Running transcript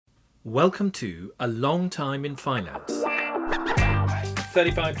Welcome to A Long Time in Finance.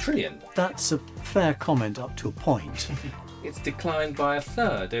 35 trillion. That's a fair comment up to a point. It's declined by a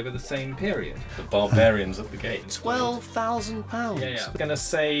third over the same period. The barbarians at the gate. £12,000. Yeah. We're going to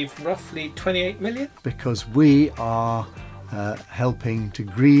save roughly 28 million. Because we are helping to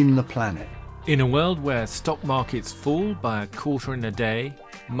green the planet. In a world where stock markets fall by a quarter in a day,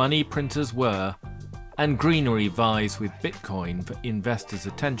 money printers whir, and greenery vies with Bitcoin for investors'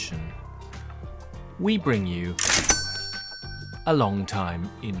 attention, we bring you A Long Time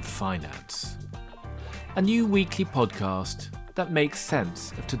in Finance, a new weekly podcast that makes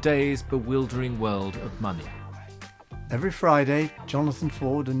sense of today's bewildering world of money. Every Friday, Jonathan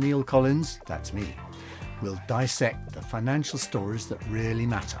Ford and Neil Collins, that's me, will dissect the financial stories that really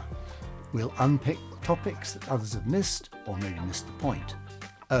matter. We'll unpick topics that others have missed or maybe missed the point.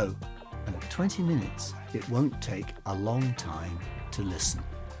 Oh, and at 20 minutes, it won't take a long time to listen.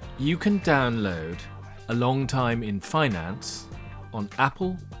 You can download A Long Time in Finance on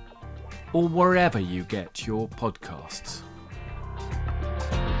Apple or wherever you get your podcasts.